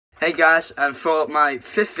Hey guys, and for my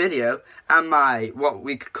 5th video and my what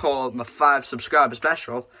we could call my 5 subscriber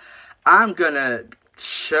special, I'm gonna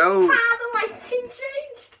show. The lighting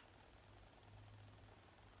changed.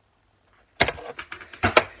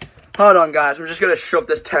 Hold on, guys. I'm just gonna shove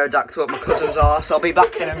this pterodactyl up my cousin's arse. I'll be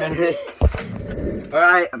back in a minute. All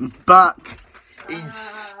right, I'm back.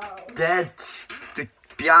 He's dead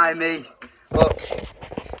behind me. Look,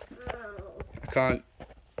 I can't.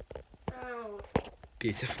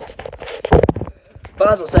 Beautiful. But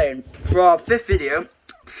as I was saying, for our 5th video,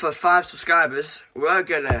 for 5 subscribers, we're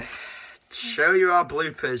gonna show you our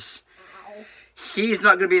bloopers. He's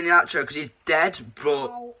not gonna be in the outro because he's dead,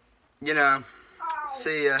 but you know,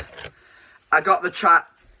 see ya. I got the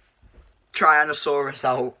Tyrannosaurus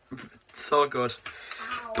out. So good.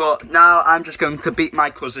 But now I'm just going to beat my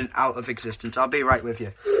cousin out of existence. I'll be right with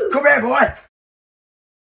you. Come here, boy!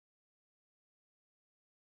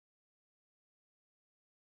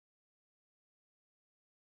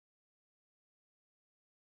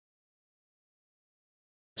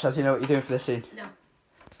 Shaz, you know what you're doing for this scene? No.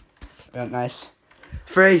 Yeah, nice.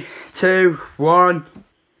 3, 2, 1.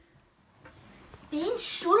 Finn,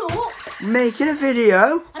 shut up. Making a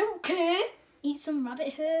video. I don't care. Eat some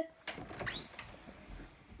rabbit hair.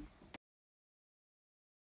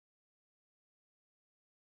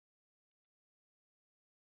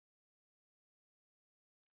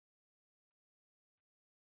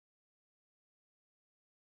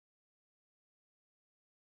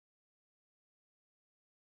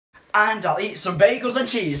 And I'll eat some bagels and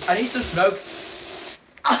cheese. I need some smoke.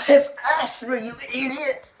 I have asthma, you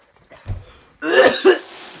idiot.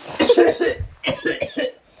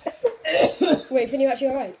 Wait, Finn, you actually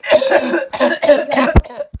alright?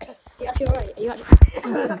 You actually alright? Are you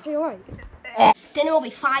actually alright? Dinner will be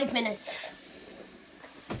 5 minutes.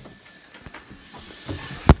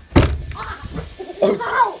 Oh,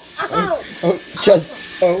 Ow! Ow!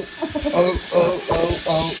 just,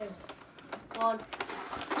 On.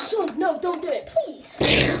 Son, no, don't do it, please.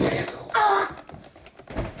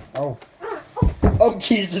 Oh,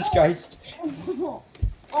 Jesus Christ.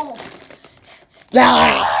 Oh.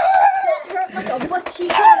 Nah. That hurt like a butt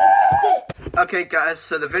cheek on a stick. Okay, guys,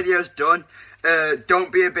 so the video's done.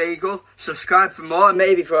 Don't be a bagel. Subscribe for more,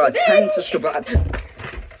 maybe for our 10 subscribers.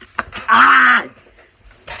 Ah!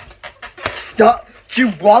 Stop. Do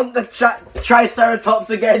you want the Triceratops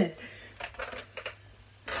again?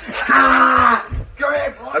 Ah!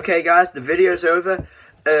 Okay, guys, the video's over.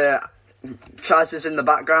 Chaz is in the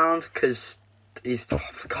background because he's. Oh,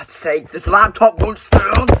 for God's sake, this laptop won't stay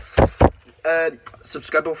on.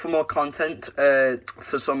 Subscribe for more content.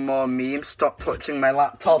 For some more memes. Stop touching my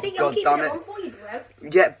laptop. God damn it.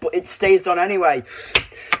 Yeah, but it stays on anyway.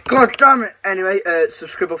 God damn it. Anyway,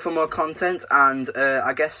 subscribe for more content, and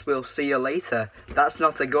I guess we'll see you later. That's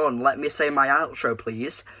not a gun. Let me say my outro,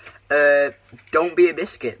 please. Don't be a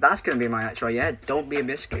biscuit. That's gonna be my outro. Yeah, don't be a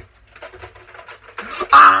biscuit.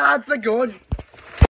 Ah, that's a gun.